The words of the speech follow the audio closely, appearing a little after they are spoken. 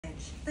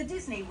The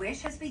Disney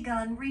Wish has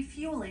begun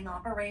refueling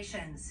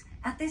operations.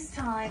 At this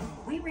time,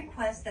 we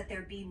request that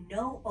there be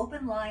no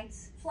open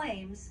lights,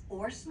 flames,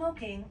 or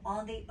smoking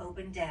on the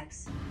open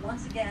decks.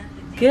 Once again,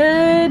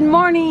 good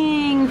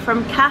morning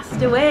from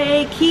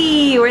Castaway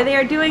Cay, where they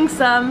are doing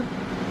some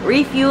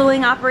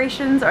refueling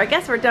operations, or I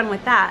guess we're done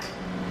with that.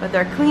 But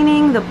they're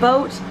cleaning the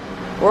boat.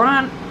 We're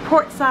on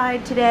port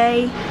side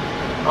today.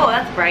 Oh,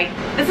 that's bright.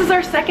 This is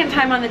our second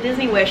time on the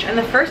Disney Wish, and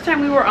the first time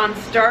we were on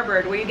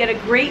starboard, where you get a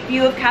great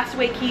view of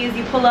Castaway Cay as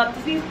you pull up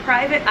Disney's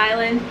private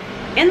island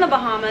in the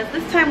Bahamas.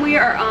 This time we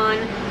are on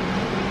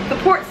the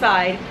port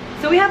side,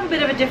 so we have a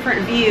bit of a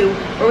different view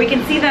where we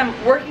can see them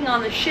working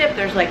on the ship.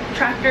 There's like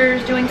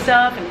tractors doing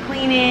stuff and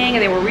cleaning,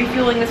 and they were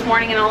refueling this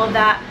morning and all of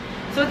that.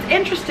 So it's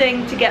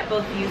interesting to get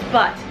both views,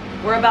 but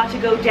we're about to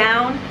go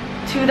down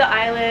to the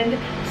island,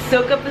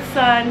 soak up the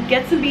sun,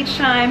 get some beach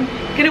time,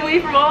 get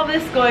away from all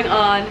this going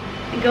on,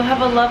 and go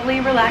have a lovely,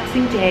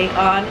 relaxing day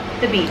on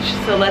the beach.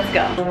 So let's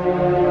go.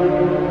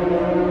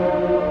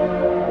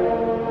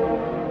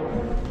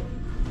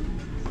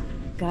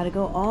 Gotta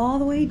go all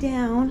the way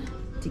down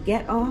to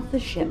get off the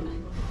ship.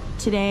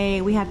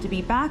 Today we have to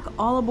be back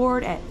all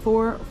aboard at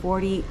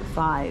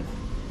 4:45.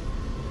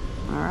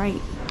 All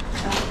right.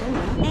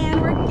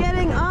 And we're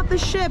getting off the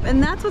ship,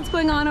 and that's what's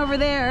going on over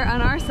there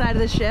on our side of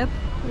the ship.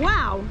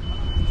 Wow.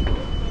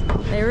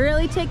 They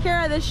really take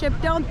care of this ship,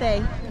 don't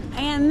they?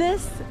 And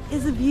this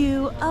is a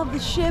view of the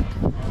ship.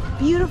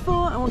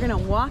 Beautiful, and we're gonna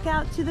walk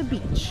out to the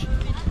beach.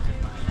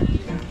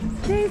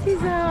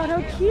 Stacy's out,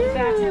 how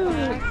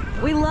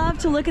cute. We love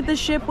to look at the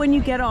ship when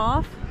you get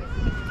off.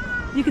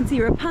 You can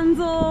see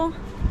Rapunzel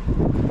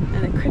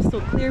and the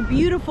crystal clear,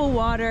 beautiful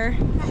water.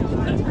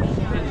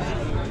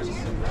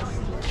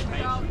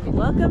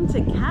 Welcome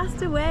to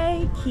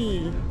Castaway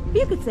Cay.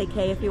 You could say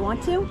Cay if you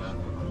want to.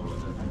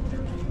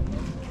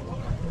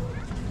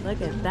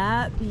 Look at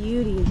that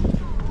beauty.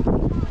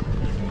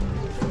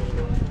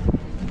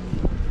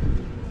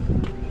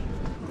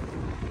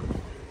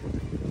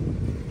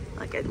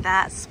 Look at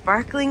that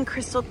sparkling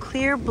crystal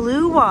clear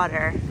blue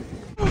water.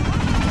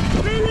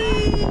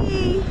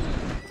 Minnie!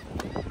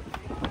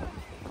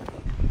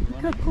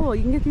 Look how cool.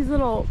 You can get these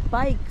little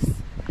bikes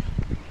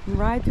and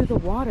ride through the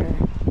water.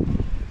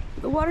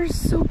 The water's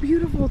so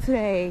beautiful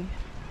today.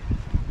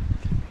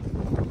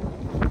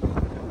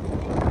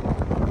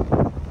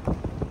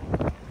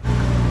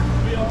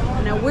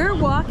 Now we're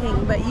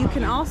walking, but you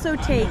can also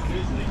take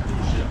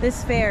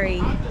this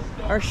ferry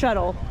or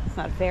shuttle. It's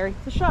not a ferry,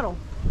 it's a shuttle.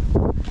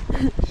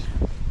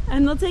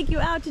 And they'll take you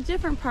out to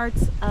different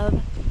parts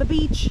of the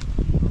beach.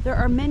 There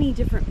are many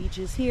different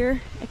beaches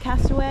here at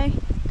Castaway,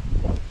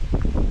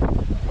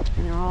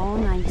 and they're all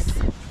nice.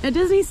 Now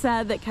Disney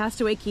said that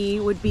Castaway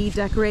Cay would be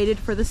decorated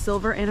for the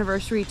silver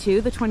anniversary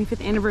too, the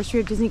 25th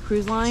anniversary of Disney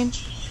Cruise Line.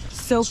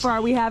 So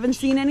far we haven't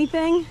seen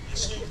anything.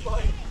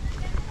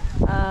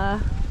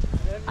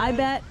 I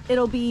bet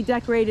it'll be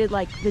decorated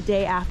like the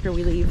day after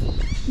we leave.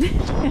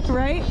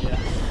 Right? Yeah.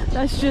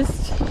 That's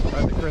just...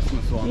 Like the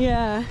Christmas one.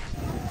 Yeah.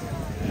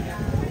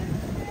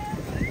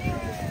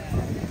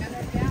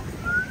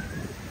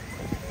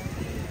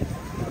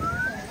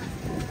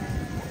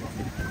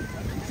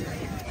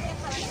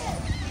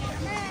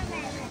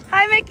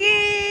 Hi,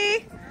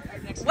 Mickey!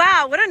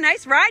 Wow, what a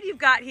nice ride you've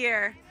got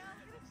here.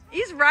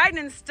 He's riding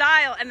in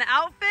style, and the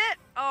outfit,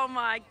 oh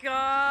my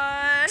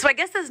god. So I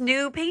guess this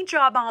new paint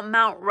job on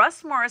Mount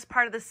Rushmore is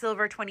part of the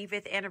silver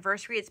 25th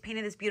anniversary. It's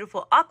painted this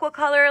beautiful aqua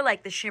color,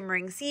 like the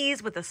shimmering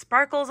seas with the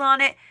sparkles on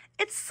it.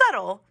 It's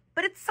subtle,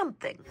 but it's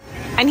something.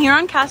 And here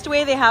on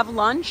Castaway, they have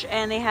lunch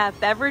and they have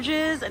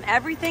beverages, and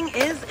everything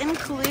is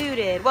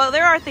included. Well,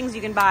 there are things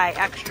you can buy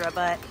extra,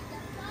 but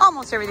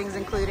almost everything's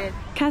included.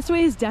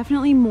 Castaway is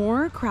definitely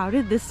more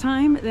crowded this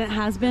time than it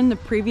has been the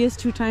previous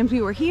 2 times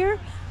we were here,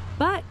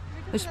 but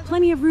there's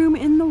plenty of room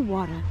in the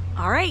water.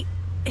 All right,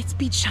 it's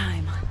beach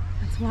time.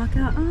 Let's walk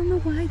out on the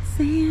white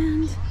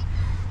sand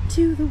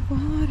to the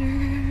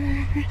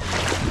water.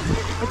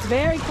 It's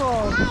very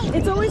cold.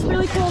 It's always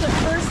really cold at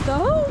first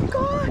though. Oh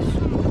gosh,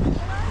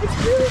 it's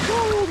really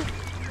cold.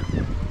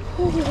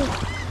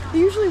 Oh, it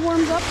usually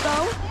warms up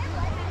though.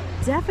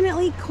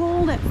 Definitely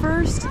cold at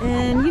first,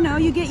 and you know,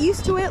 you get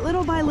used to it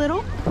little by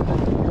little.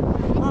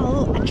 Oh, a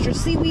little extra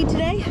seaweed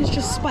today. It's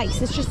just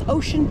spice. It's just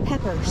ocean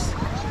peppers.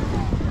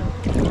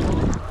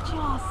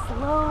 Just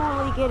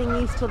slowly getting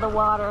used to the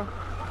water.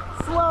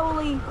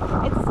 Slowly.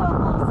 It's so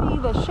cool to see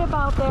the ship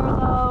out there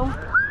though.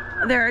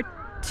 There are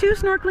 2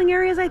 snorkeling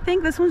areas, I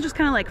think. This one's just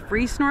kind of like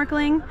free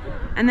snorkeling,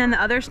 and then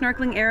the other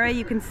snorkeling area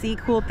you can see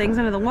cool things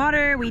under the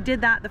water. We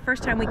did that the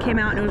first time we came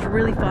out and it was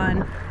really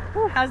fun.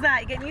 How's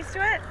that? You getting used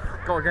to it?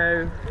 Gotta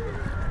go.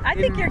 I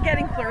think you're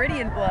getting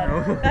Floridian blood.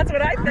 Oh. That's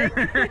what I think.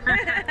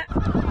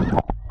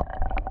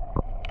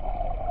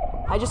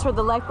 I just heard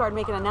the lifeguard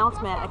make an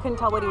announcement. I couldn't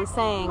tell what he was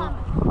saying,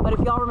 but if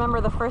y'all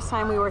remember the first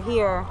time we were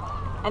here,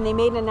 and they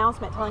made an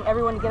announcement telling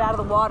everyone to get out of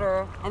the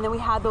water, and then we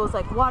had those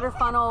like water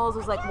funnels,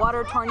 those like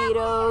water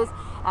tornadoes,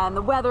 and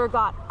the weather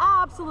got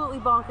absolutely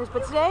bonkers.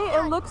 But today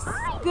it looks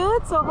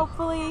good, so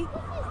hopefully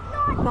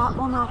that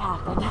will not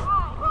happen.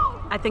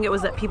 I think it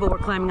was that people were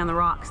climbing on the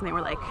rocks and they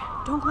were like,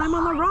 don't climb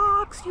on the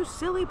rocks, you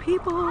silly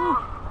people.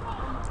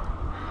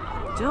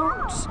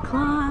 Don't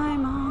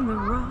climb on the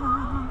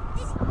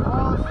rocks.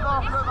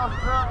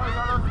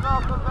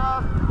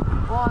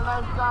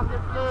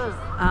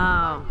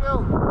 Oh.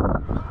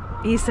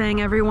 He's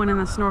saying everyone in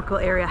the snorkel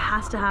area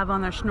has to have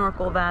on their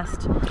snorkel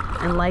vest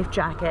and life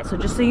jacket. So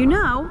just so you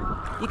know,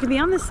 you can be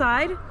on this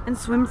side and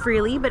swim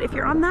freely, but if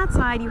you're on that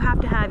side, you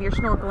have to have your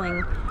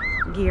snorkeling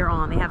gear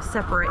on. They have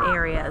separate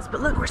areas.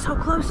 But look, we're so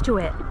close to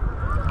it.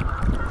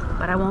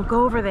 But I won't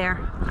go over there.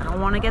 I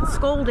don't want to get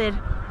scolded.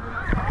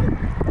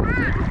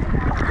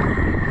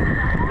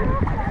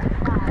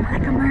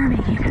 Like a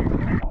mermaid.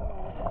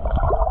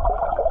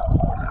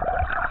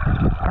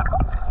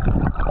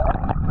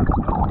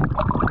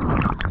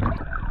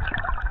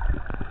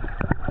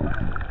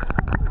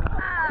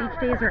 Beach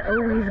days are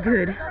always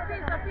good.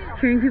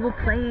 Hearing people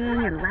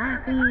playing and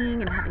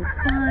laughing and having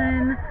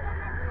fun.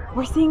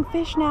 We're seeing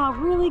fish now,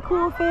 really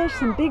cool fish,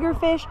 some bigger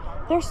fish.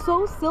 They're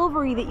so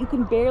silvery that you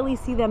can barely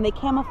see them. They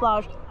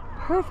camouflage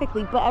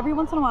perfectly, but every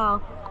once in a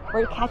while,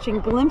 we're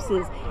catching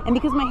glimpses. And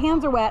because my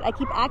hands are wet, I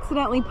keep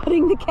accidentally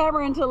putting the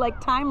camera into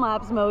like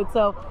time-lapse mode.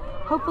 So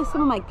hopefully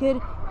some of my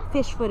good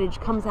fish footage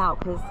comes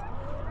out, because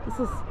this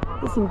is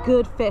some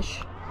good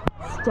fish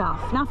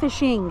stuff. Not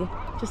fishing,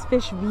 just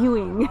fish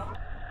viewing.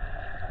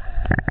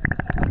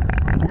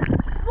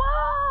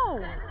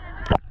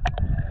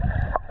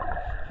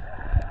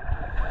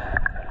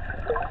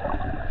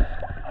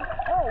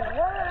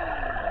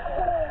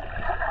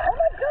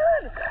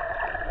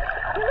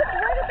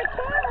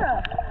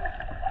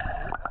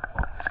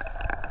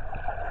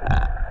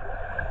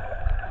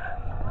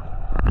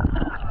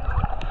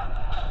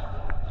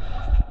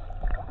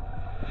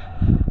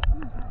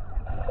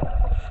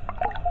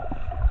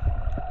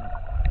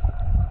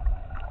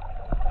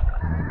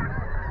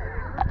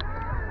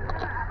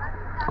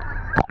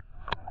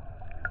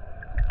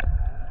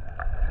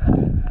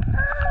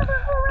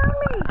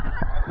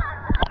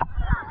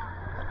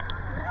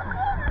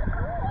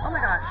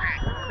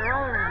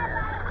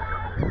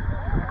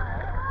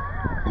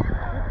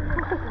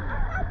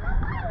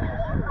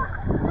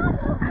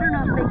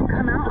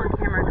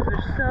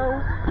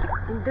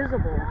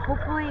 Invisible.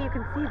 Hopefully you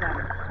can see them.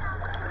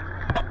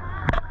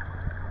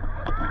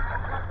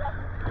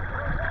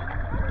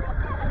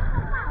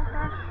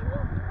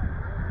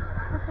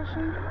 We're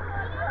fishing.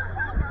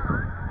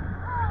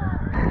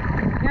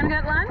 You wanna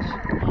get lunch?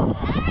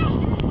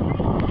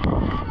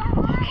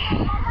 Okay.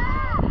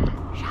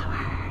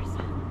 Showers.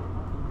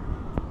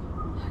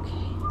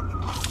 Okay.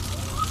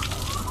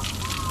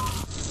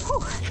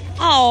 Whew.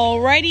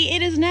 Alrighty,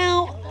 it is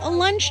now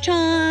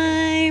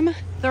lunchtime.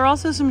 There are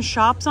also some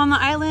shops on the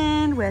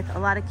island with a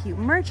lot of cute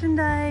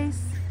merchandise.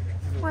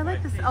 Oh, I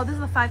like this. Oh, this is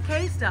the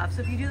 5K stuff.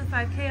 So if you do the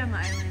 5K on the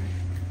island,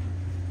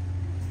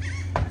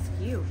 that's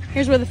cute.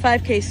 Here's where the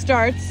 5K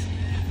starts.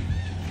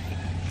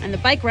 And the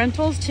bike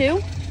rentals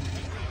too.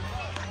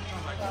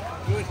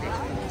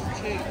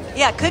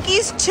 Yeah,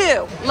 cookies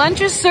too. Lunch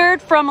is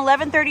served from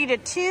 11:30 to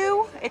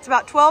 2. It's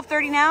about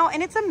 12:30 now,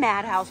 and it's a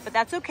madhouse, but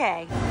that's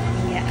okay.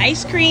 Yeah,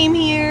 ice cream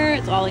here.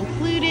 It's all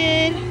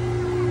included.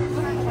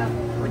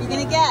 What are you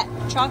gonna get?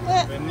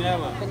 Chocolate?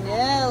 Vanilla.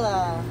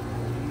 Vanilla.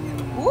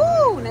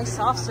 Woo, nice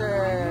soft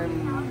serve.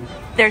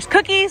 There's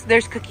cookies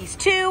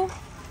too.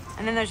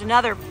 And then there's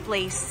another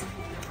place.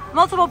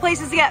 Multiple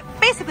places to get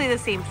basically the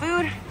same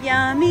food.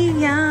 Yummy,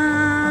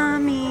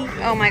 yummy.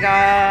 Oh my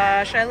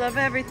gosh, I love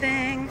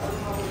everything.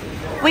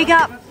 We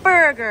got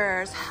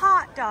burgers,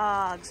 hot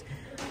dogs,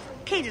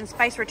 Cajun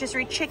spice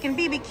rotisserie chicken,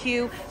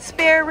 BBQ,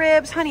 spare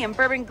ribs, honey and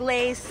bourbon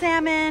glazed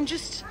salmon.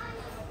 Just,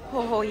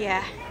 oh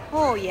yeah,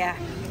 oh yeah.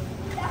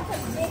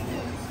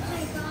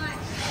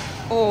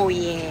 Oh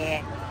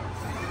yeah.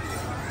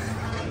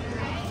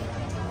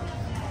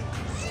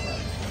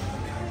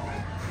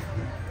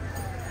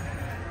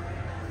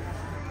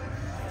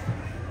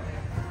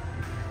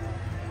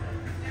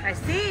 I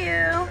see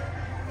you.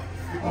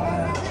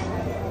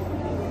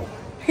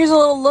 Here's a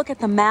little look at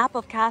the map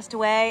of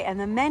Castaway and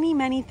the many,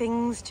 many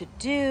things to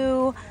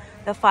do.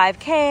 The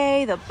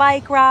 5K, the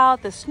bike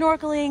route, the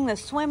snorkeling, the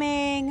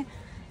swimming.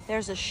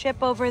 There's a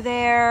ship over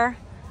there.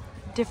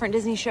 Different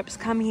Disney ships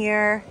come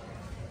here.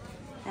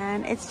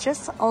 And it's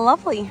just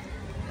lovely.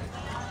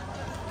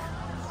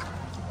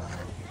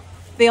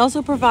 They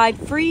also provide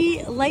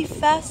free life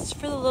vests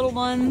for the little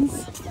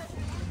ones.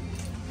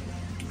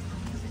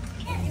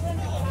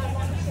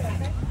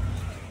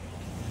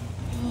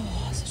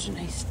 Oh, such a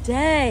nice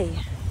day.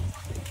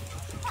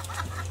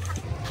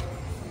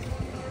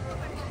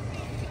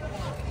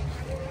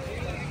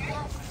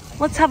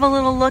 Let's have a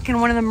little look in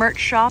one of the merch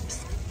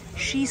shops.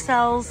 She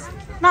sells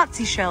not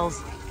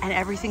seashells and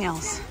everything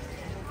else.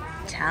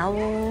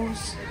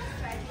 Towels.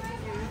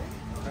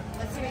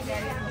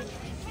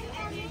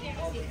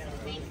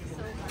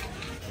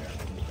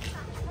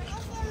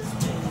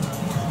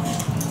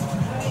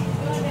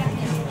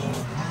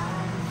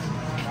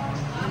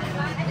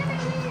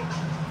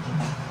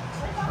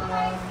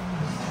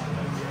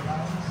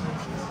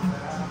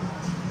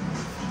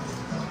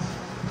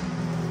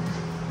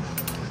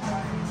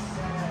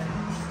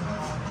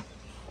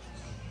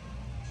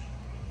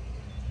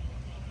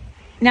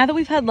 Now that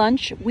we've had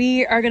lunch,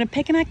 we are gonna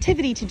pick an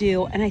activity to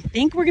do, and I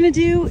think we're gonna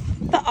do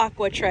the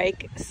Aqua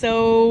Trike.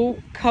 So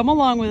come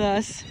along with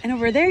us. And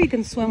over there you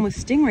can swim with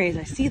stingrays.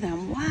 I see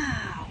them.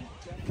 Wow.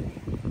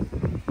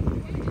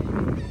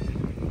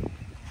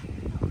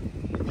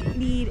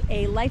 Need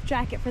a life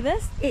jacket for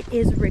this. It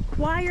is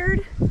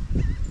required.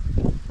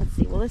 Let's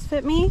see, will this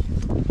fit me?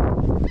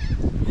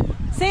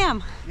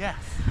 Sam. Yes.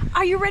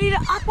 Are you ready to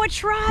Aqua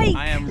Trike?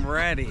 I am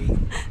ready.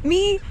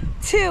 Me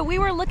too. We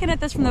were looking at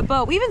this from the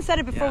boat. We even said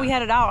it before we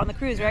headed out on the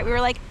cruise, right? We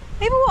were like,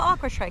 maybe we'll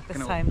Aqua Trike this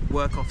time.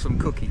 Work off some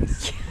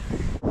cookies.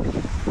 Aqua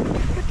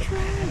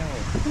Trike.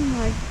 Oh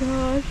my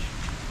gosh.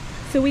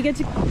 So we get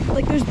to,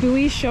 like, there's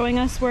buoys showing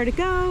us where to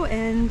go,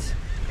 and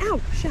ow,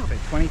 shell. So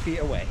 20 feet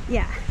away.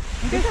 Yeah.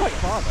 You go quite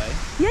far though.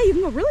 Yeah, you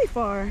can go really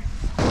far.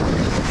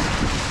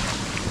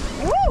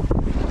 Woo!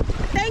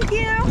 Thank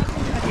you.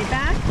 Okay,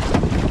 back.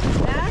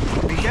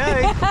 Here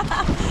we go.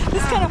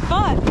 This is kind of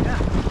fun. Yeah.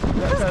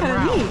 This is kind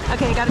of neat.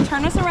 Okay, you got to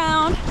turn us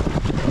around.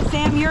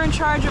 Sam, you're in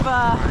charge of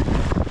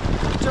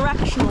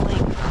directionally.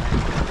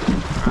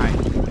 All right.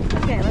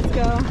 Okay, let's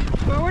go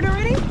forward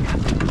already.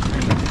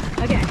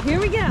 Okay, here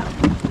we go.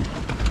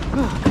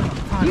 Oh,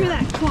 hear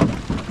that clunk?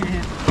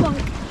 Clunk.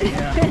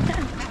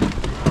 Yeah.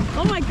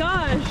 Oh my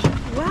gosh!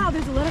 Wow,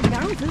 there's a lot of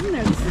bounce, isn't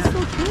there? This is so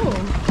cool.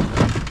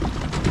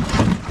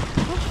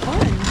 So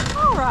fun.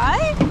 All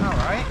right. All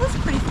right. That's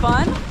pretty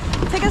fun.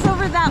 Take us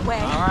over that way.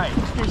 All right.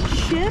 There's a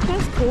ship.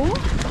 That's cool.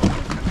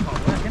 That's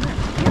hard work, isn't it?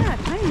 Yeah,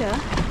 kinda.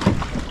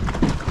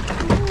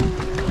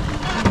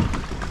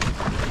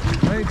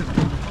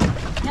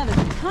 Yeah, there's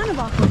a ton of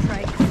Aqua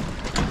Trikes.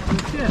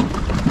 Shit.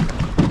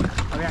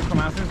 Oh, the Aqua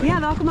Mouse is Yeah,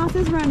 the Aqua Mouse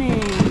is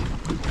running.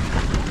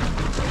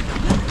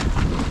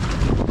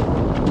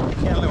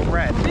 Get a little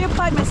red.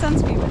 Reapplied my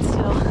sunscreen, but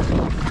still.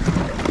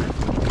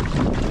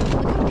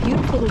 Look how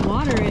beautiful the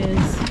water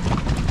is.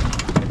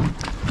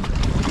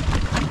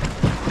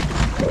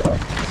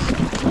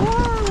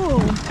 Whoa!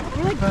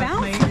 We're like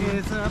bouncing. First mate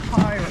is a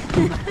pirate.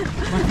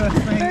 My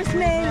First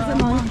mate is a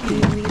monkey.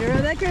 Leader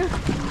of the crew.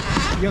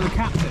 You're the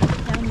captain.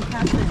 I'm the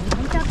captain.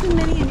 I'm Captain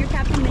Minnie and you're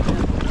Captain Nico.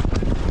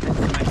 That's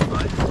a nice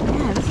life.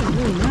 Yeah, this is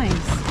really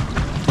nice.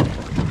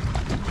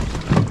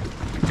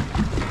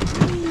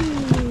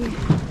 Hey.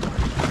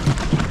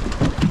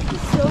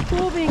 It's so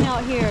cool being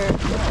out here.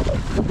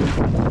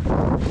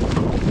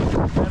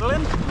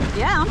 Pedaling?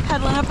 Yeah, I'm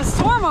pedaling up a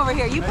storm over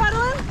here. You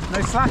pedaling?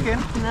 No slacking.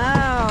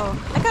 No.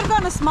 I could have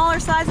gotten a smaller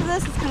size of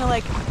this. It's kind of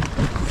like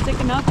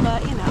sticking up,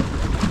 but you know.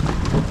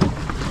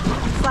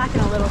 I'm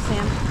slacking a little,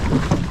 Sam.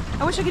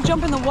 I wish I could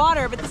jump in the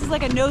water, but this is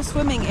like a no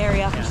swimming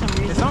area for some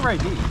reason. It's not very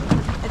deep.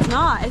 It's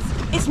not.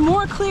 It's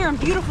more clear and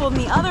beautiful than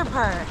the other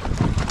part.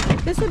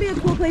 This would be a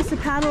cool place to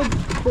paddle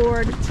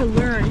board to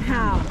learn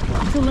how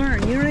to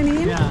learn. You know what I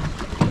mean? Yeah.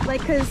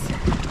 Like, cause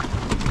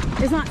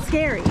it's not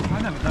scary.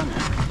 I've never done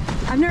it.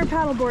 I've never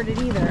paddle boarded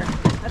either.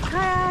 I've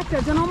kayaked.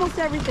 I've done almost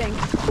everything.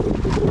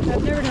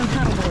 I've never done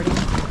paddle boarding.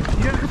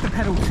 You don't have to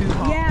pedal too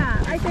hard. Yeah,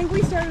 I think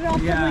we started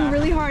off pedaling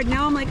really hard.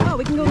 Now I'm like, oh,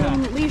 we can go a little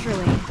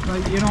leisurely.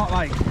 Like, you're not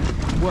like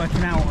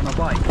working out on a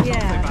bike. It's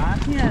not so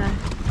bad. Yeah.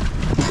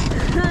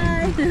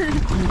 Hi.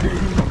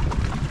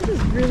 This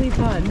is really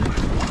fun.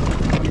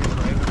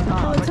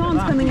 Oh, the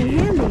Tom's coming in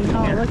handy.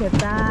 Oh, Yeah. look at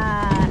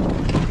that.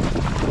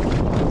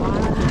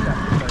 Wow.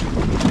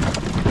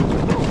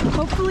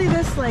 Hopefully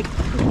this like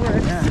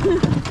works. Yeah.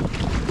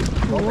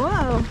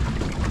 Whoa.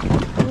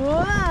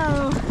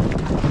 Whoa.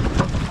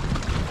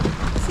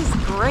 This is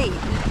great.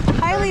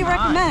 Highly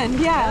recommend.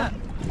 Yeah.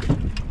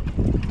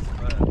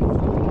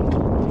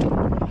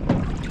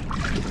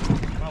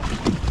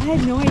 I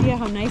had no idea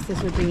how nice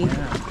this would be.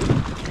 Yeah.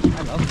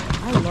 I love it.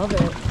 I love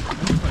it.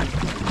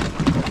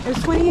 It's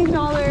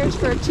 $28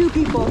 for 2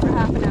 people for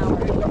half an hour.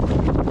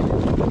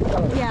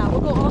 Yeah,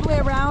 we'll go all the way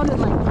around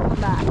and like come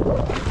back.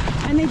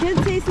 And they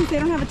did say since they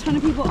don't have a ton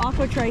of people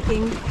aqua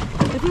triking,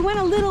 if we went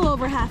a little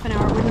over half an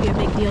hour, it wouldn't be a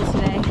big deal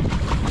today.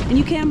 And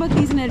you can book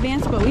these in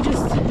advance, but we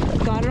just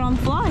got it on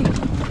the fly.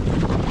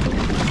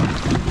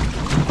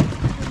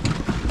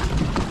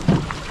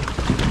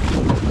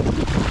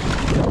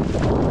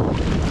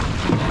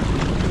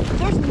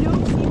 There's no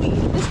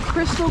seaweed. This is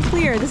crystal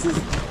clear. This is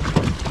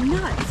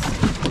nuts.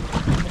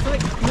 It's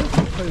like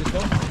closed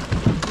off.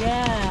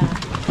 Yeah,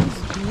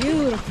 it's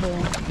beautiful.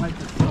 I might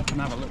just stop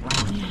and have a look round.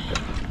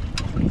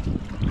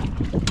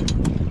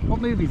 What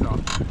movie's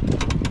on?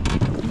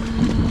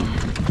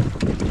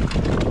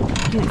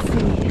 Can't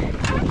see.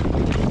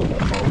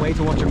 What a way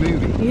to watch a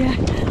movie. Yeah,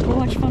 we'll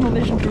watch Funnel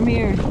Vision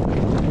premiere.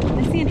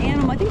 I see an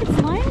animal. I think it's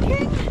Lion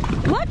King.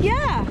 Look,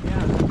 yeah.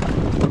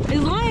 Yeah.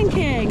 It's Lion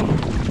King.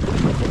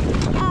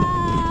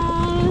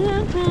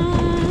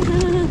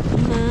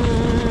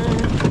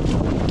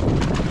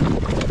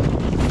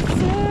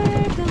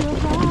 Circle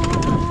of life,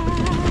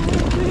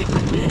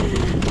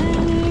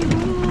 and it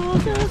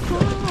rules us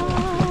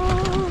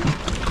all.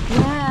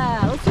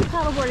 Yeah, let's do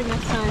paddleboarding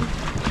next time.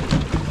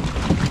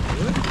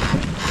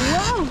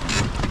 Whoa!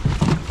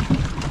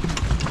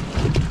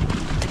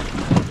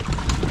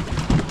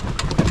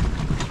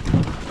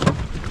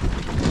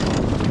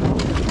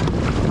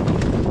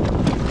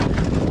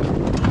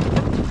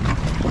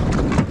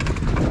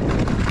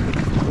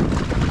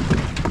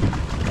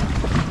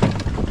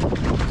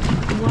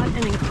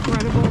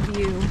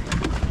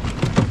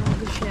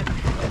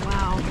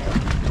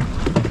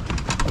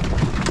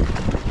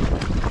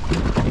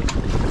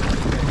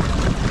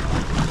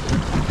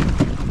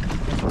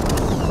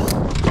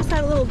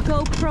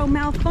 GoPro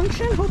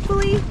malfunction.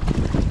 Hopefully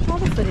all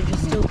the footage is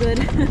still good.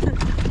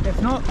 If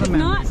not, the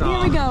memories are.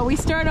 Here we go. We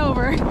start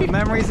over. The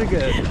memories are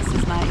good. This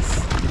is nice.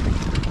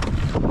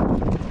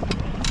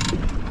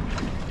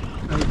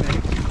 Okay.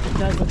 It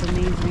does look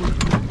amazing.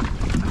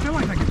 I feel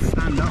like I could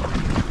stand up.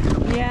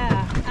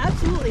 Yeah,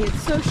 absolutely.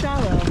 It's so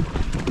shallow.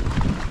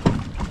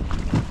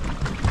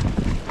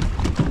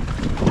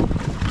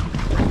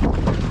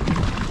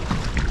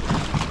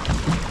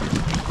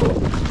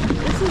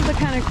 This is the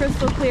kind of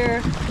crystal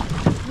clear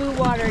blue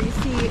water you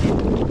see in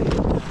movies.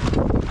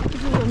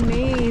 This is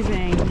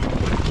amazing.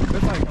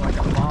 It's like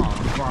a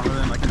bath rather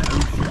than like an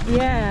ocean.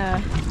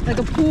 Yeah, like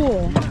a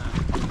pool. Yeah.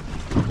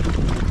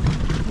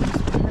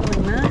 Just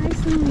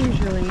nice and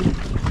leisurely.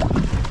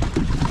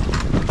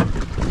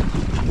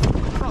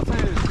 It's not so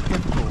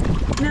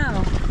difficult. No,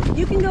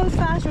 you can go as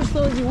fast or as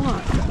slow as you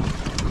want.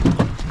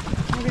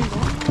 We're gonna go.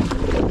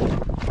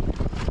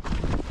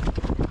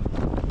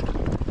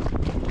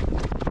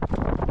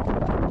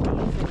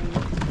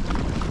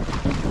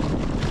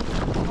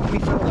 We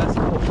feel less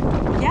full.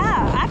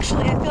 Yeah,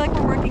 actually, I feel like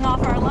we're working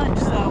off our lunch,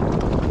 so.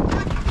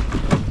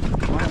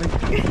 Why are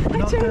we I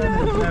not don't turning?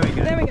 know. There we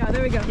go. There we go,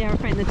 there we go. Yeah, we're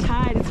fighting the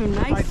tide. It's so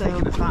nice, Tide's though.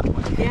 taking us that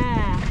way.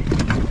 Yeah.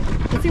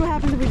 Let's see what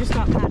happens if we just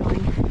stop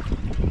paddling.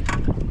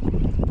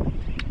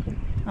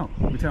 Oh,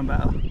 we turn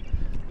better.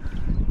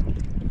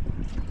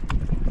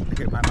 We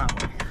go back that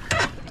way.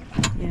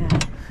 Yeah.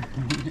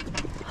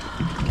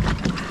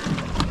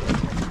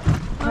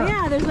 Oh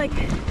yeah, there's like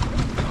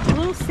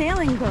little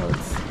sailing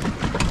boats.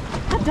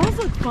 That does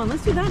look fun.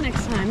 Let's do that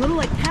next time. Little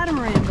like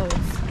catamaran boats.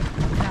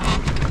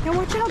 Yeah,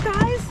 watch out,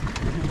 guys.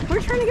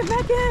 We're trying to get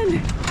back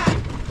in.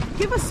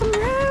 Give us some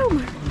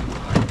room.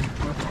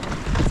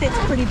 I'd say it's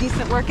a pretty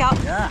decent workout,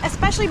 Yeah.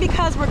 especially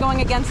because we're going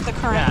against the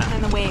current Yeah.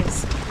 and the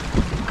waves.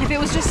 If it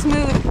was just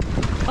smooth.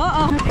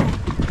 Uh-oh. Okay.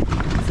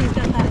 So he's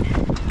got that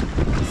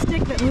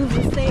stick that moves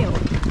the sail.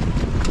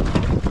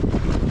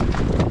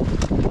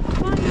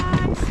 Come on,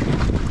 guys.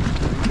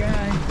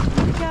 Okay.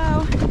 Here we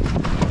go.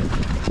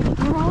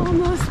 We're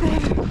almost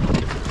there.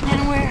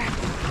 And we're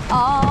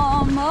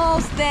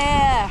almost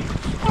there.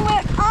 And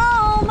we're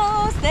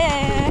almost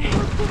there.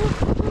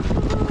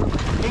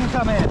 You can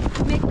come in.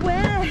 Make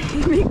way.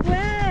 Make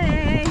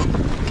way.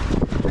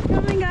 We're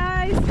coming,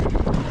 guys.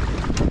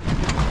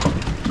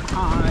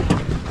 Hi.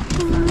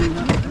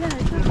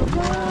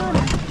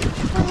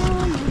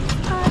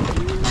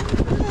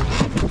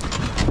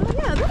 Oh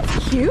yeah,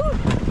 that's cute.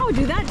 I would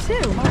do that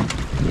too.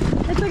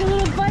 It's like a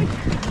little bike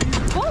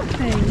boat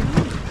thing.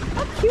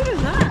 How cute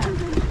is that?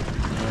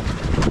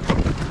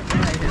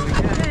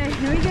 Okay,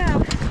 here we go.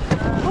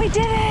 We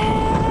did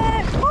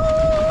it!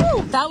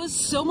 Woo! That was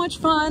so much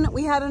fun.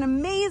 We had an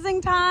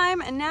amazing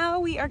time, and now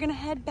we are gonna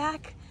head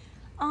back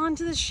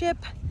onto the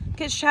ship,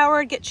 get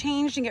showered, get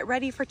changed, and get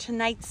ready for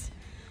tonight's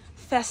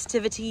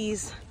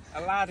festivities.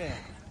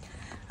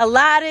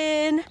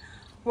 Aladdin,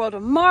 World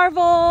of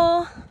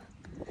Marvel,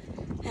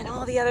 and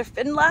all the other,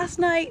 and last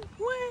night,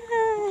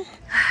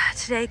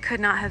 today could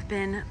not have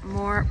been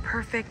more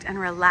perfect and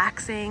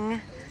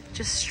relaxing,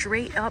 just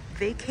straight up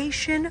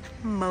vacation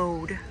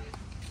mode.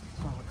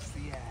 Oh, it's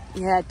the air.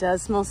 Yeah, it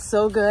does smell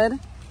so good.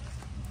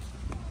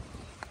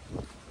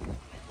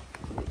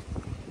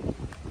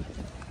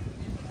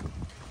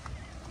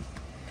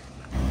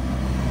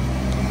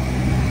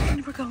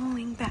 And we're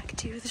going back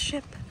to the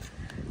ship.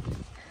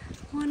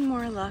 One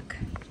more look.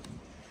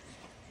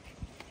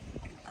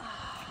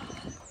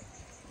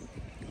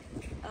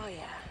 Oh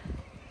yeah,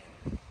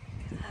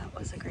 that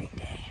was a great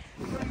day.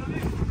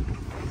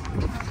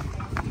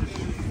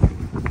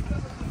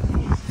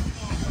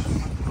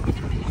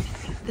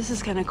 This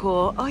is kind of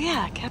cool. Oh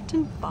yeah,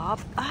 Captain Bob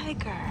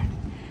Iger.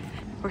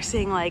 We're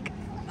seeing like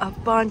a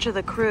bunch of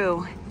the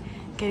crew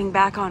getting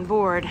back on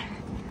board.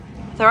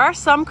 There are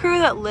some crew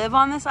that live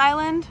on this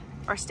island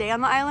or stay on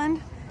the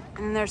island,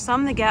 and then there's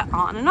some that get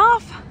on and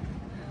off.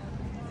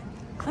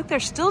 Look,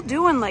 they're still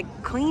doing like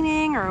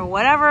cleaning or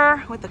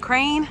whatever with the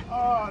crane.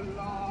 Oh,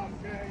 long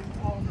day,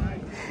 all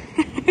night.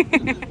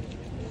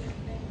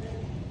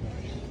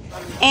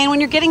 And when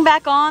you're getting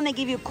back on, they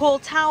give you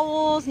cold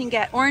towels, and you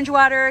get orange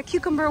water,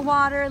 cucumber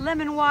water,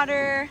 lemon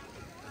water.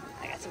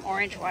 I got some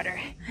orange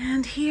water.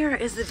 And here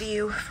is the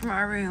view from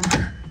our room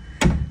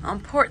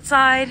on port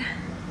side.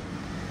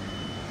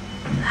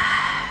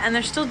 And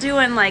they're still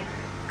doing like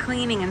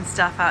cleaning and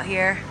stuff out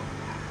here.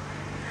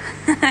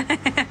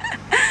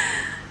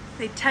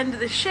 They tend to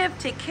the ship,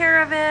 take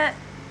care of it.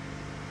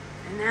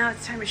 And now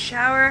it's time to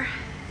shower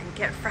and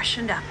get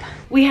freshened up.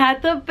 We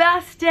had the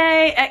best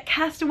day at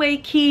Castaway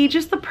Cay,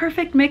 just the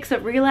perfect mix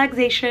of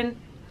relaxation,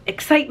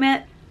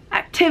 excitement,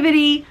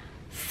 activity,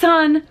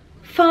 sun,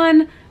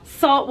 fun,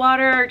 salt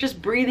water,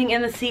 just breathing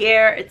in the sea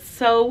air. It's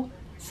so,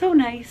 so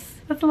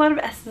nice. That's a lot of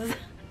S's.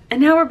 And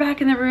now we're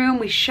back in the room.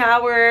 We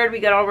showered, we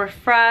got all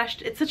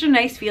refreshed. It's such a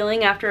nice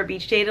feeling after a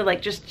beach day to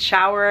like just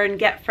shower and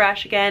get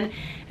fresh again.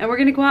 And we're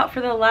gonna go out for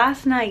the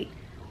last night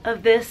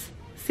of this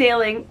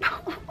sailing.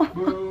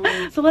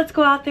 So let's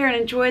go out there and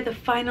enjoy the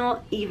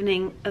final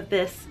evening of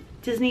this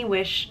Disney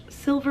Wish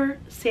silver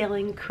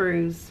sailing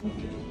cruise.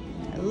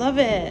 I love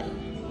it.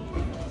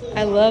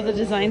 I love the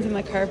designs on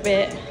the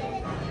carpet.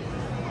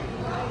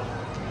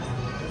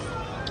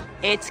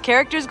 It's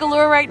characters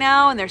galore right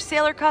now, and there's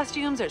sailor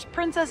costumes, there's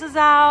princesses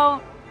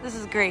out. This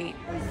is great.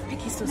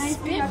 Mickey's so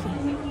spiffy.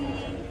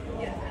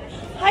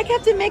 Hi,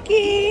 Captain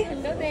Mickey.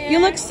 Hello there. You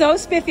look so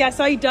spiffy. I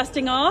saw you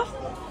dusting off.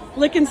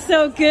 Looking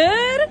so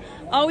good.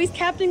 Always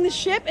captaining the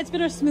ship. It's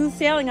been a smooth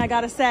sailing, I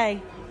gotta say.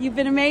 You've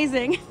been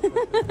amazing.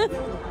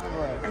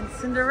 And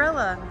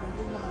Cinderella.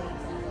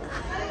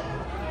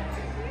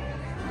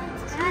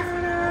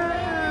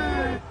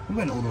 We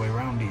went all the way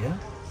around here.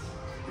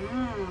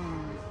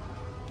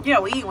 Yeah,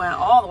 we went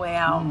all the way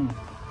out.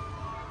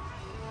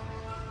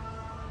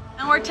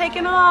 And we're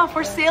taking off.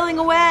 We're sailing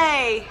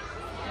away.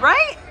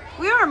 Right?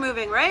 We are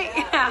moving, right?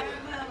 Yeah.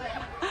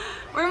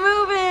 We're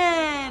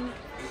moving.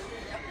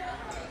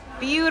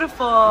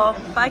 Beautiful.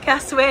 Bye,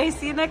 Castaway.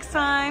 See you next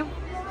time.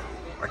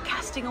 We're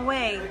casting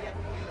away.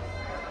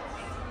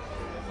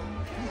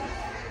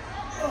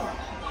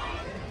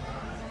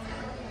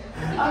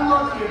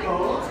 Unlock your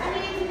boat,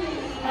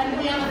 and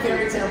we have a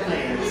fairy tale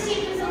plans.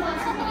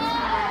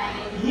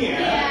 Here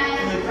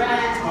in the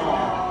Grand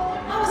Hall.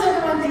 How's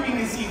everyone doing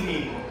this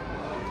evening?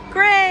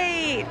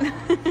 Great.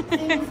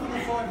 Thank you for the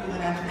forward with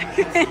an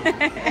after.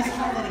 Let's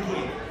try that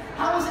again.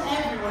 How's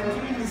everyone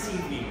doing this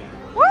evening?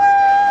 Woo!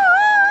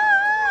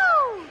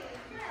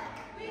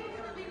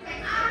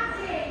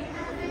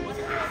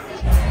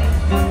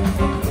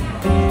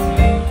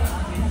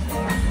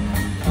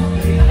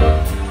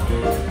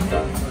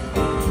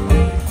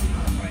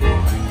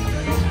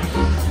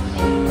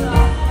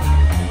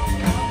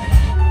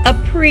 A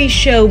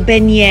pre-show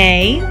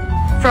beignet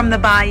from the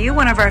Bayou,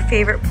 one of our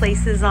favorite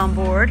places on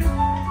board.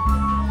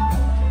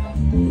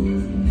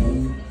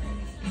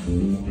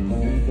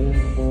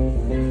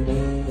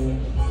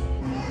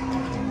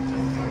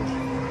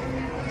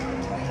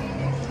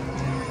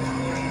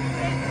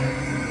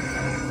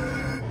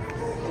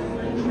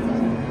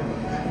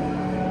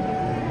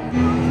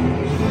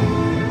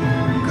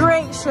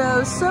 Great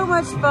show, so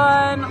much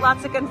fun,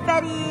 lots of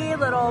confetti,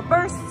 little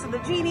bursts of the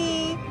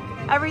genie,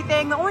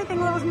 everything. The only thing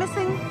that was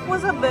missing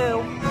was a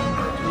boo.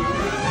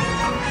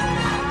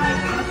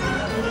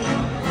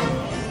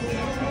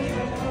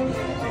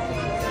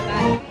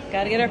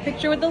 Gotta get our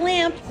picture with the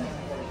lamp.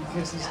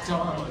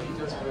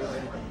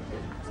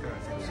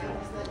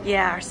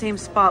 Yeah, our same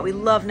spot. We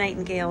love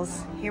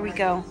Nightingales. Here we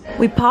go.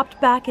 We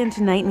popped back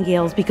into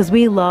Nightingales because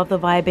we love the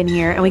vibe in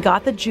here, and we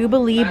got the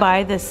Jubilee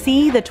by the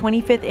Sea, the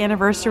 25th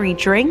anniversary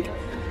drink,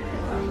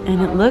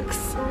 and it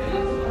looks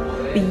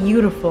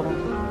beautiful.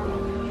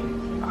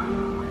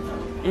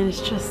 And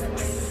it's just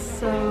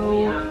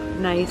so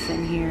nice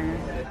in here.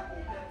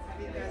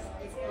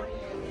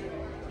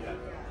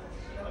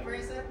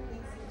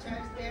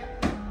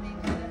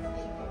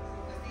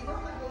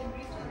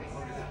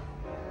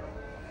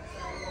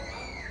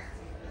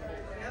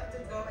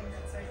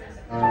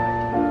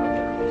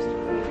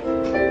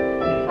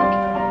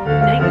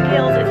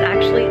 Nightingales is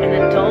actually an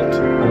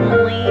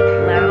adult-only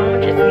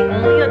lounge. It's the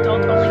only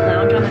adult-only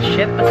lounge on the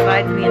ship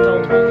besides the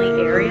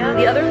adult-only area.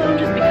 The other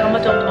lounges become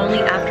adult-only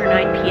after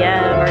 9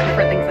 p.m. or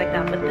different things like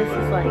that, but this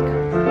is like,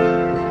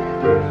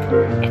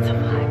 it's a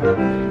vibe.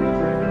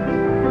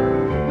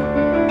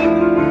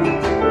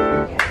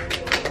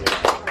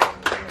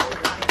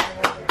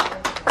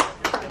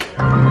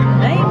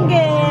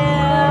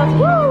 Nightingales!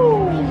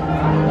 Woo!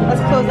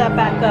 Let's close that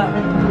back up.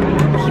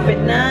 Keep it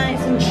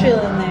nice and chill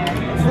in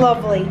there. It's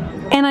lovely.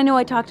 And I know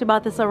I talked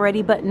about this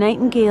already, but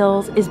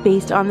Nightingales is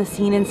based on the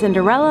scene in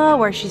Cinderella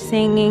where she's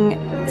singing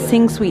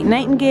Sing Sweet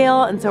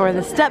Nightingale, and so are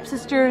the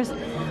stepsisters.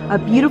 A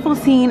beautiful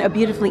scene, a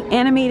beautifully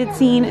animated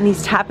scene, and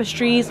these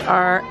tapestries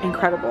are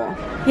incredible.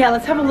 Yeah,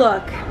 let's have a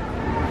look.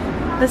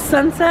 The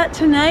sunset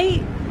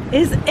tonight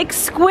is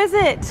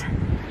exquisite.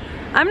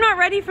 I'm not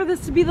ready for this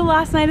to be the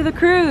last night of the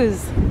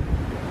cruise.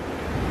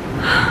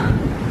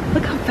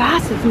 Look how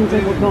fast it seems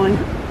like we're going.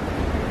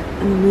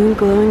 And the moon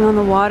glowing on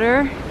the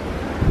water.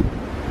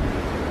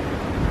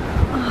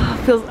 Oh,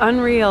 feels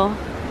unreal.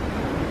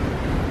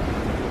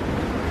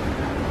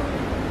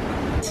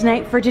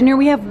 Tonight for dinner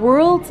we have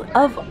Worlds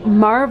of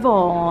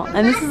Marvel,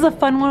 and this is a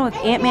fun one with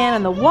Ant-Man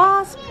and the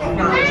Wasp.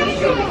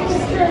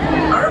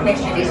 Our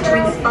mission is to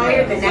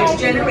inspire the next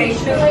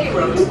generation of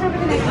heroes with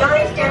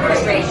live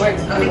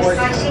demonstrations of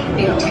exciting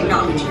new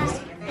technologies.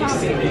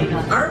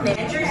 Our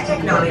manager's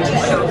technology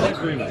show.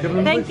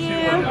 Thank you.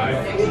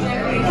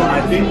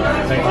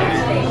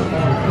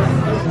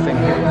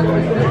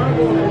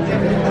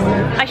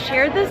 I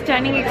shared this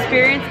dining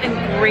experience in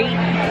great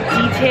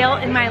detail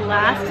in my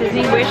last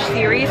Disney Wish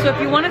series, so if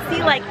you want to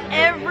see like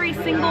every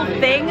single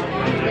thing,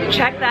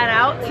 check that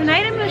out.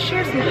 Tonight I'm going to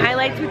share some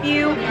highlights with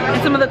you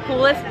and some of the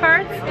coolest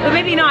parts, but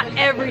maybe not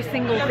every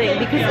single thing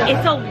because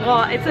it's a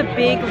lot. It's a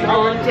big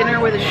long dinner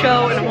with a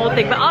show and a whole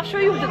thing, but I'll show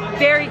you the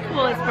very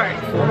coolest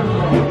parts.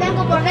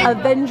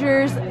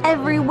 Avengers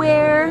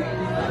everywhere.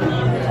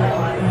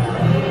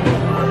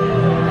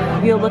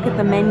 We'll look at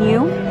the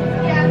menu.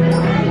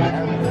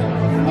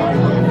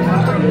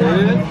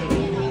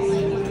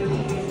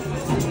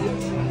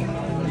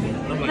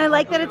 I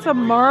like that it's a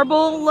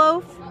marble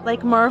loaf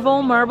Like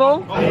Marvel?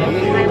 Tonight's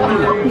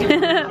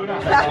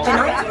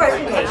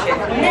presentation,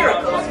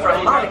 Miracles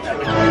from Molecule.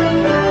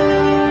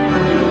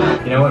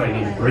 You know what? I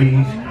need to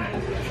breathe,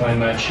 find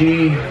my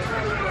chi.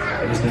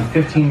 I just need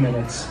 15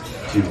 minutes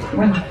to...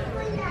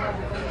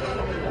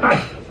 Hi,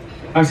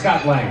 I'm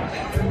Scott Lang.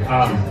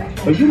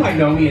 But you might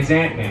know me as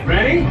Ant-Man.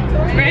 Ready?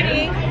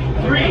 Ready?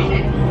 3,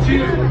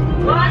 2,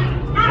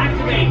 1,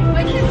 activate!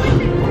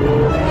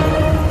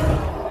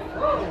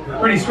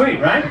 Pretty sweet,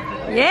 right?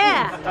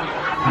 Yeah.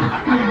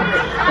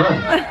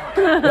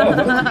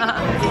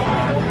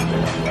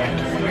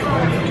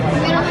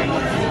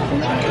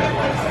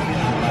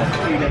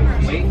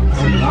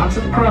 Lots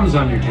of crumbs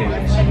on your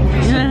tables.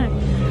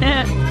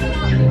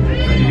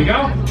 Ready to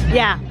go?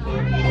 Yeah.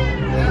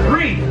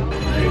 3,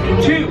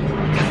 2,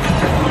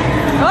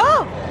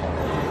 Oh!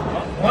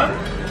 1.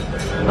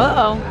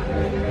 Uh-oh.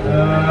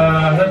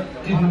 That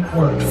didn't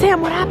work.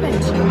 Sam, what happened?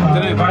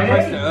 If I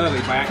pressed it early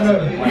by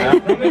accident. I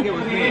think it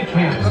was me.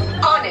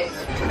 Honest.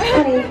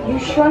 Honey, you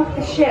shrunk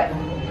the ship.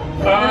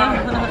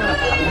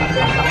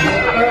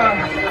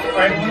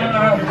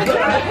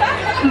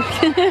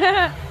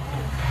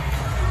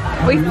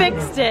 We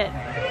fixed it.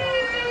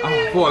 Oh, I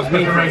thought it was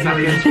me for a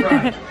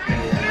second.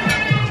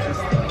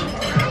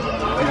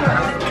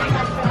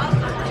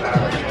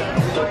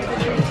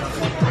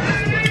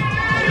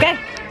 Okay.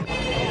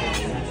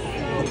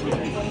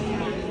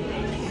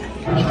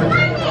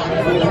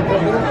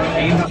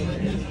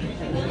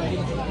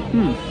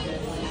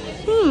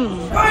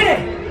 Friday!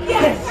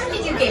 Yes! How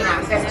did you gain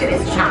access to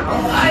this channel?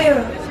 I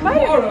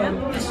borrowed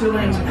Mr.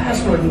 Lang's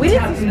password. We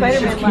did some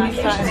Spider-Man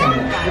last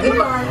time.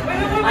 Goodbye.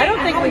 I don't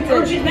think we did.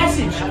 Urgent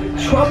message.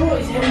 Trouble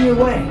is heading your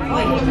way.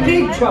 Like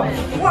big trouble.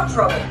 What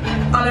trouble?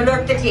 I'll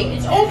alert the team.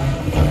 Oh,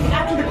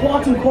 after the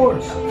quantum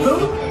chorus.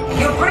 Who?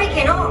 You're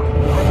breaking up.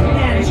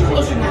 Man, it's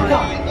closer than I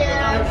thought.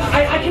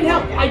 I can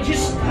help.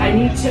 I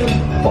need to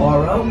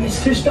borrow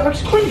Mr.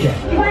 Stark's Quinjet.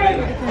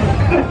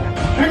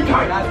 Hang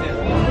tight.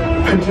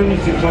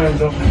 Contingency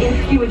plans open.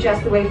 If you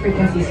adjust the wave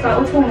frequency, Scott,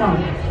 what's going on?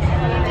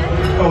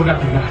 Oh,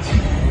 nothing, not.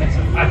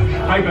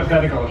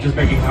 Hypothetical, just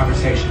making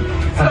conversation.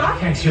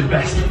 Thanks, you're the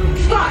best.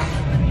 Scott!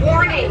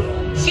 Warning!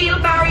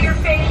 Shield barrier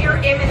failure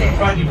imminent.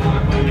 Right,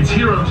 it's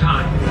hero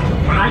time.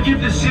 When I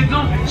give the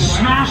signal,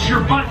 smash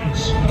your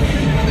buttons.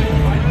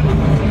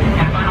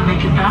 And if I don't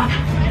make it back,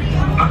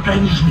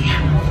 avenge me.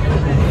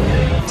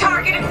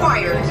 Target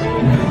acquired.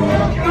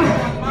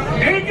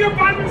 Hit your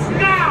buttons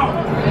now!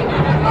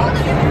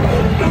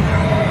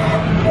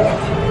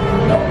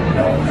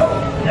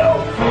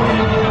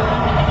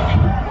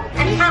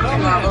 And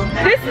Captain Marvel.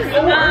 This is,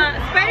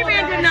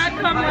 Spider-Man did not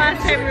come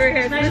last time we were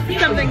here, so this is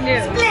something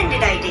new.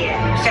 Splendid idea.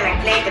 Shall I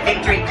play the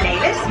victory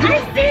playlist?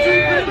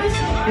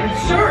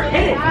 Sure,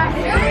 hit it.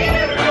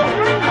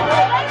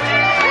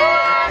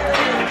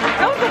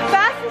 That was the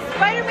fastest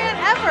Spider-Man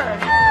ever.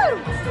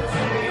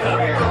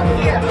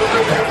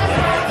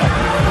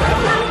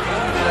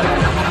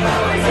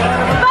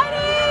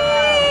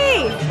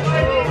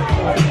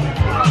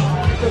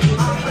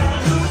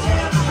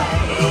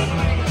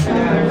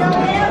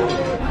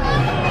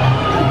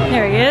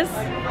 There he is.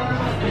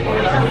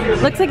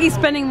 Looks like he's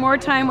spending more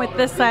time with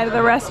this side of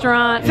the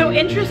restaurant. So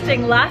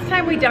interesting, last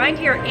time we dined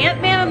here,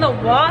 Ant-Man and the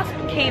Wasp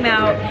came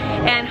out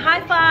and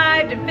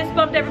high-fived and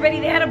fist-bumped everybody.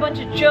 They had a bunch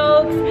of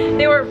jokes.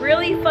 They were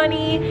really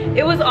funny.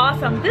 It was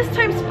awesome. This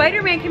time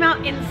Spider-Man came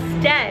out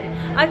instead.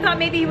 I thought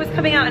maybe he was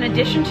coming out in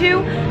addition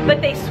to,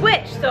 but they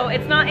switched. So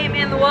it's not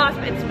Ant-Man and the Wasp,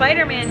 it's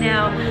Spider-Man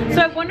now.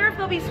 So I wonder if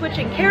they'll be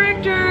switching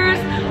characters,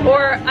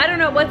 or I don't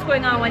know what's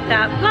going on with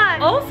that.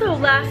 But also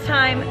last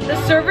time, the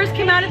servers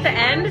came out at the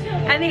end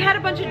and they had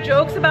a bunch of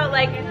jokes about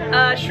like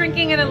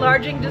shrinking and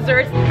enlarging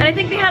desserts. And I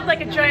think they had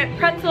like a giant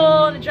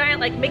pretzel and a giant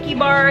like Mickey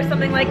bar or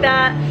something like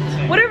that.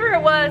 Whatever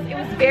it was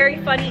very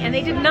funny, and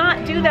they did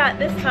not do that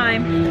this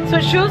time. So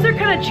it shows they're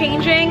kind of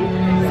changing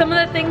some of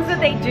the things that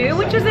they do,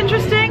 which is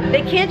interesting.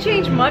 They can't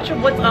change much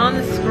of what's on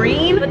the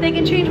screen, but they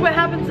can change what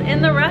happens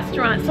in the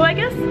restaurant. So I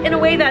guess in a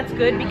way that's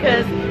good,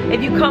 because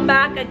if you come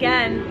back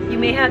again, you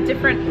may have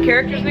different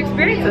characters and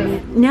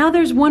experiences. Now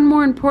there's one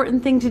more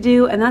important thing to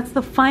do, and that's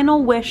the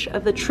final wish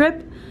of the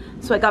trip.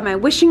 So I got my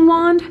wishing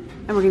wand,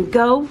 and we're gonna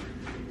go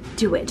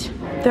do it.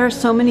 There are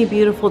so many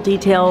beautiful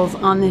details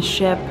on this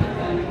ship.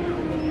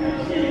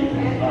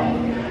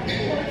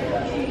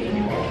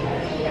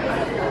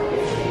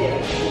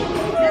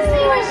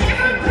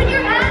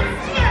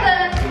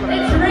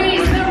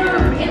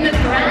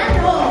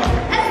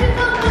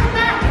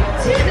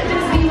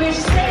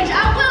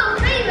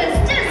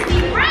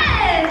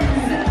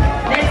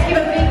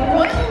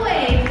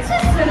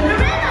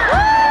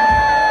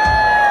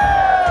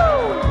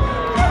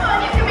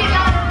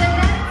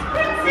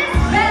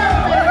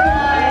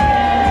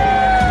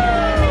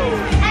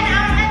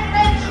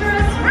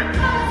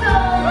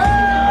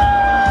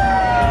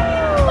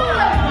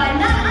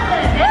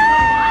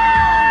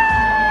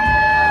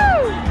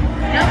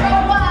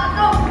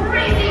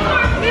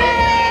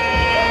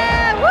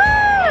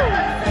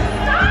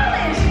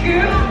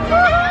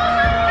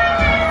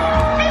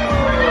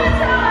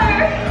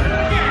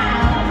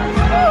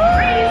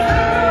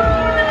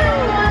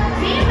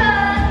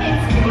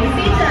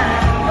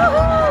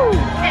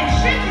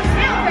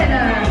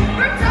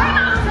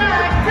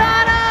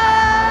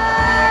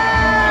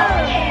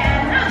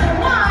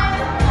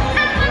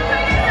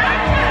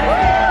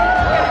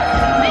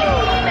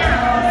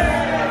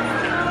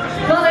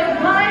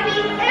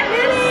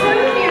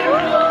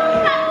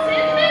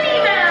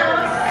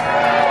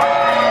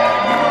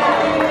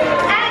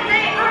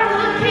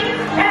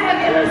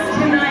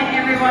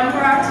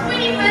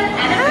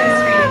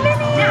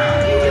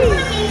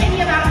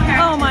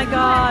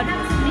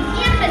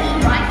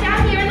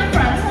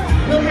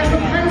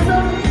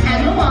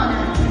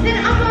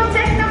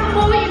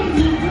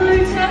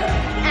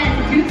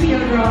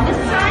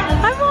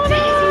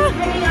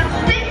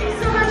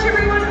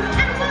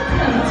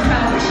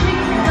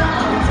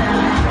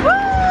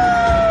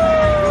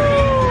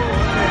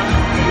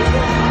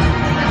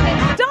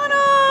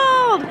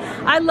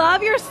 I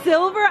love your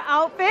silver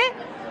outfit.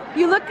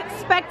 You look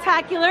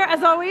spectacular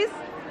as always.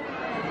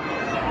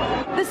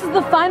 This is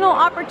the final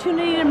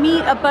opportunity to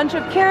meet a bunch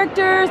of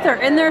characters. They're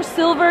in their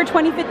silver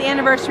 25th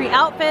anniversary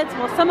outfits.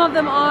 Well, some of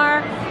them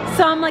are.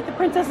 Some, like the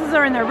princesses,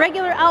 are in their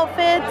regular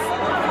outfits.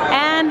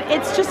 And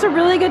it's just a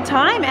really good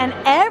time. And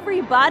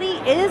everybody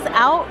is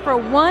out for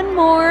one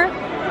more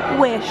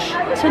wish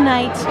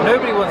tonight.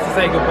 Nobody wants to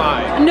say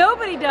goodbye.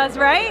 Nobody does,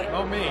 right?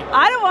 Not me.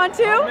 I don't want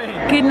to.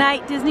 Not me. Good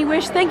night, Disney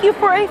Wish. Thank you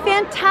for a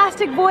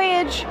fantastic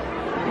voyage.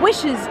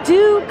 Wishes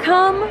do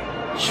come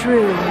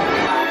true.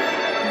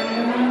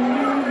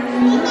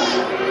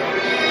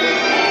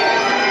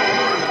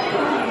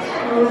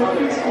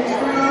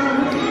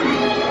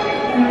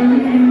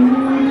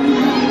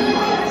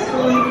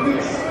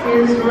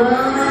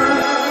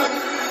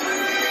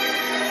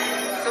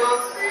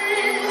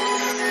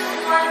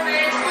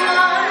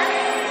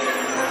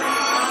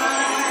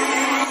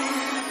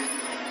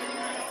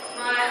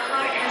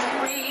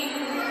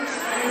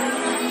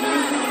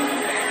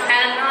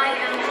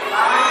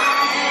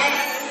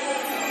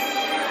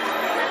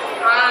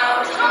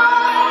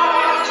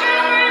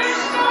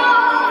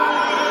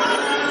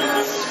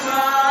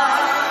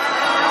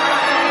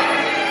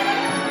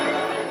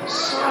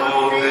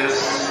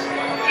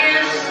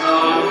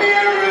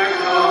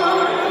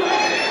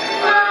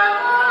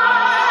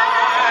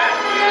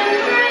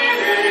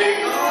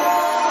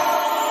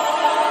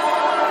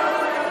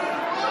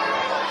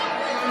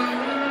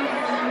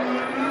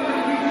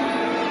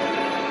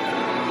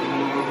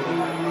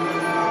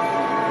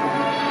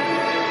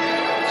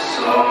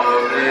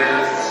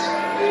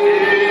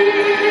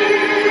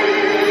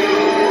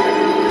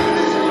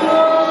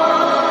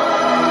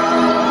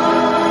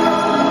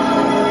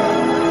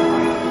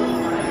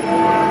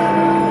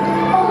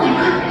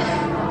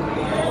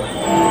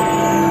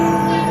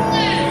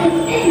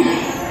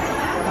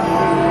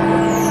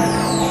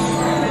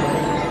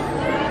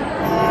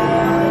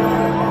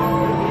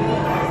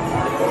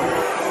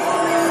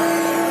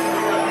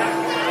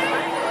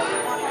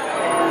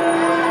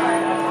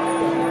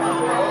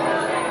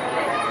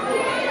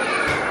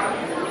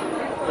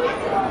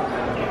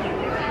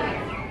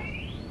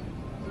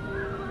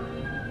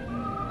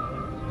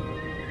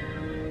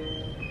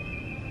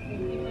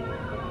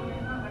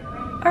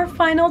 Our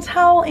final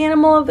towel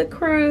animal of the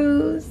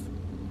cruise.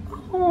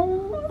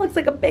 Oh, looks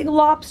like a big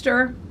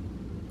lobster.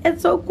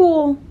 It's so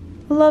cool.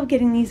 I love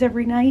getting these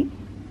every night.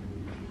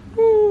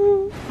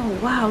 Oh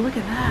wow, look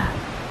at that.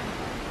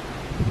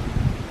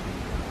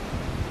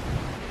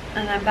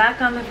 And I'm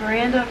back on the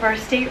veranda of our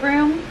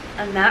stateroom,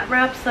 and that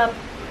wraps up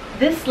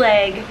this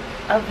leg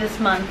of this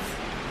month's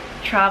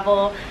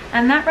travel,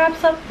 and that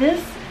wraps up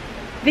this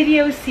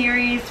video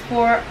series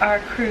for our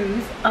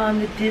cruise on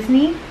the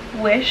Disney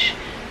Wish,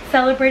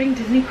 celebrating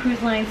Disney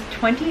Cruise Line's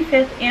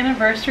 25th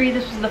anniversary.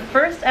 This was the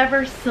first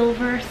ever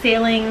silver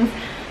sailings,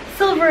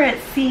 silver at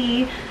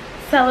sea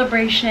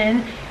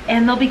celebration,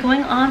 and they'll be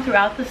going on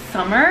throughout the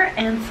summer,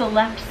 and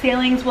select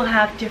sailings will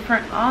have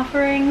different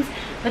offerings,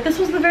 but this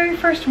was the very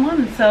first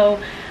one,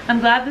 so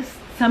I'm glad this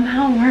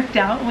somehow worked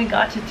out and we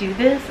got to do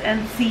this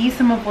and see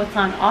some of what's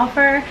on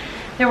offer.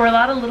 There were a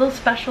lot of little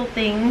special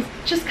things,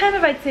 just kind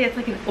of, I'd say it's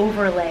like an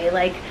overlay,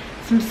 like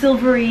some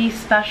silvery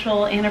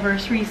special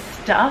anniversary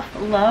stuff.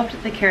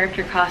 Loved the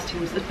character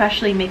costumes,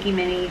 especially Mickey,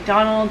 Minnie,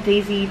 Donald,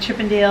 Daisy,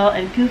 Chippendale,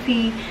 and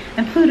Goofy,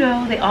 and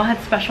Pluto. They all had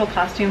special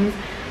costumes.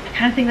 I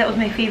kind of think that was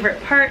my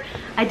favorite part.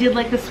 I did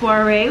like the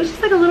soiree. It was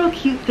just like a little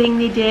cute thing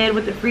they did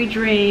with the free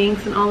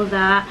drinks and all of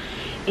that.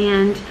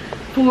 And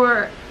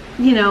for,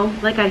 you know,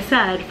 like I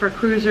said, for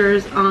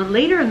cruisers on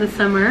later in the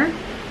summer,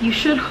 you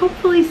should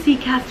hopefully see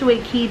Castaway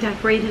Cay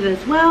decorated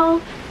as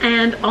well.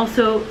 And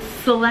also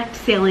select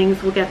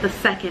sailings will get the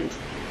second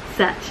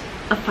set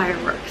of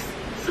fireworks.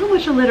 So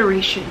much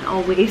alliteration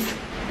always.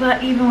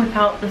 But even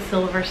without the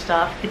silver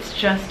stuff, it's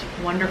just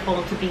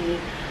wonderful to be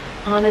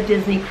on a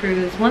Disney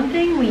cruise. One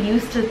thing we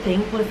used to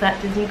think was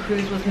that Disney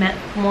cruise was meant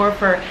more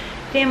for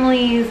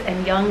families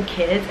and young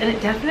kids, and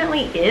it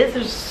definitely is.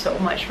 There's so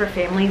much for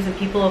families and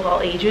people of all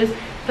ages,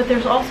 but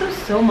there's also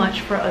so much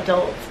for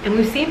adults. And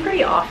we've seen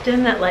pretty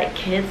often that like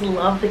kids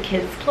love the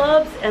kids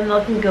clubs and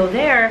they can go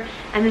there,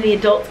 and then the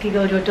adults can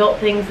go to adult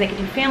things, they can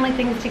do family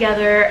things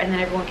together, and then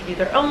everyone can do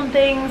their own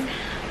things.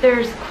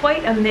 There's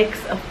quite a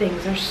mix of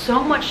things. There's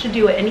so much to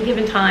do at any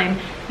given time.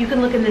 You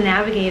can look in the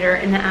navigator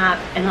in the app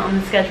and on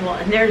the schedule,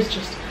 and there's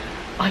just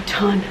a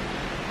ton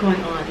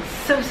going on.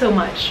 So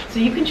much. So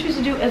you can choose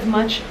to do as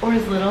much or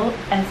as little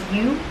as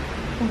you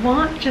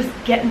want. Just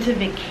get into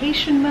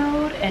vacation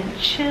mode and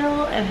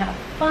chill and have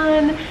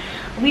fun.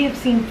 We have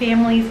seen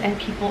families and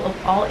people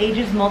of all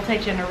ages,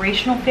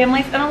 multi-generational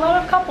families, and a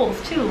lot of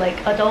couples too,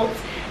 like adults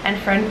and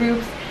friend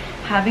groups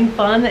having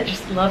fun that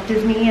just love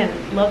Disney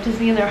and love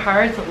Disney in their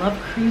hearts and love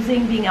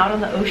cruising, being out on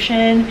the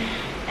ocean,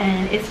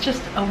 and it's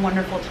just a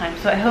wonderful time.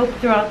 So I hope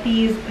throughout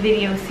these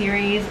video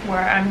series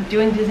where I'm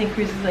doing Disney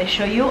cruises, I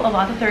show you a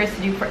lot that there is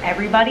to do for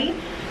everybody,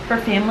 for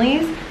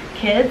families,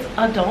 kids,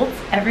 adults,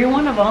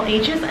 everyone of all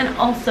ages, and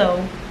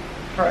also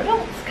for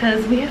adults,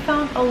 because we have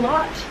found a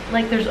lot.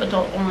 Like there's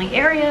adult only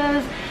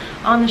areas,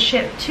 on the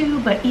ship too,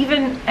 but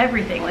even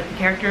everything, like the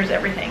characters,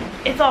 everything.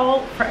 It's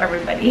all for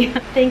everybody.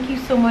 Thank you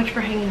so much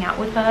for hanging out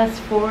with us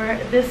for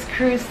this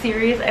cruise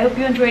series. I hope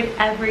you enjoyed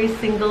every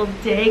single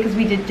day because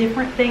we did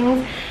different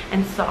things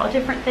and saw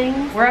different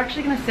things. We're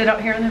actually gonna sit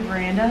out here on the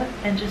veranda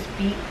and just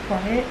be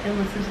quiet and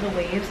listen to the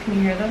waves. Can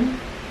you hear them?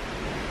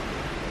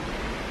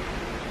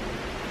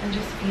 And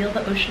just feel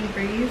the ocean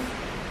breeze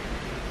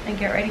and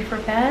get ready for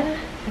bed.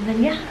 And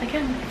then yeah,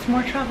 again, it's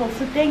more travel.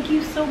 So thank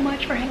you so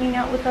much for hanging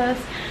out with us.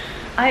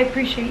 I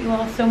appreciate you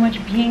all so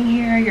much being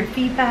here, your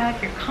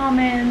feedback, your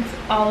comments,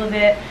 all of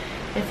it.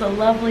 It's a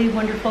lovely,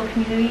 wonderful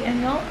community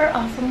and y'all are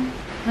awesome.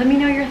 Let me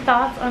know your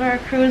thoughts on our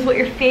cruise, what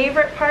your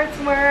favorite parts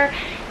were,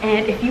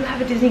 and if you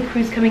have a Disney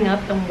cruise coming up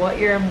and what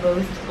you're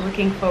most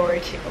looking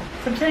forward to.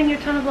 So I'm sending you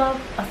a ton of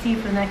love. I'll see you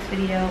for the next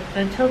video.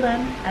 But until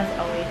then, as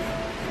always,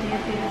 stay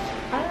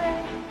enthused. Bye.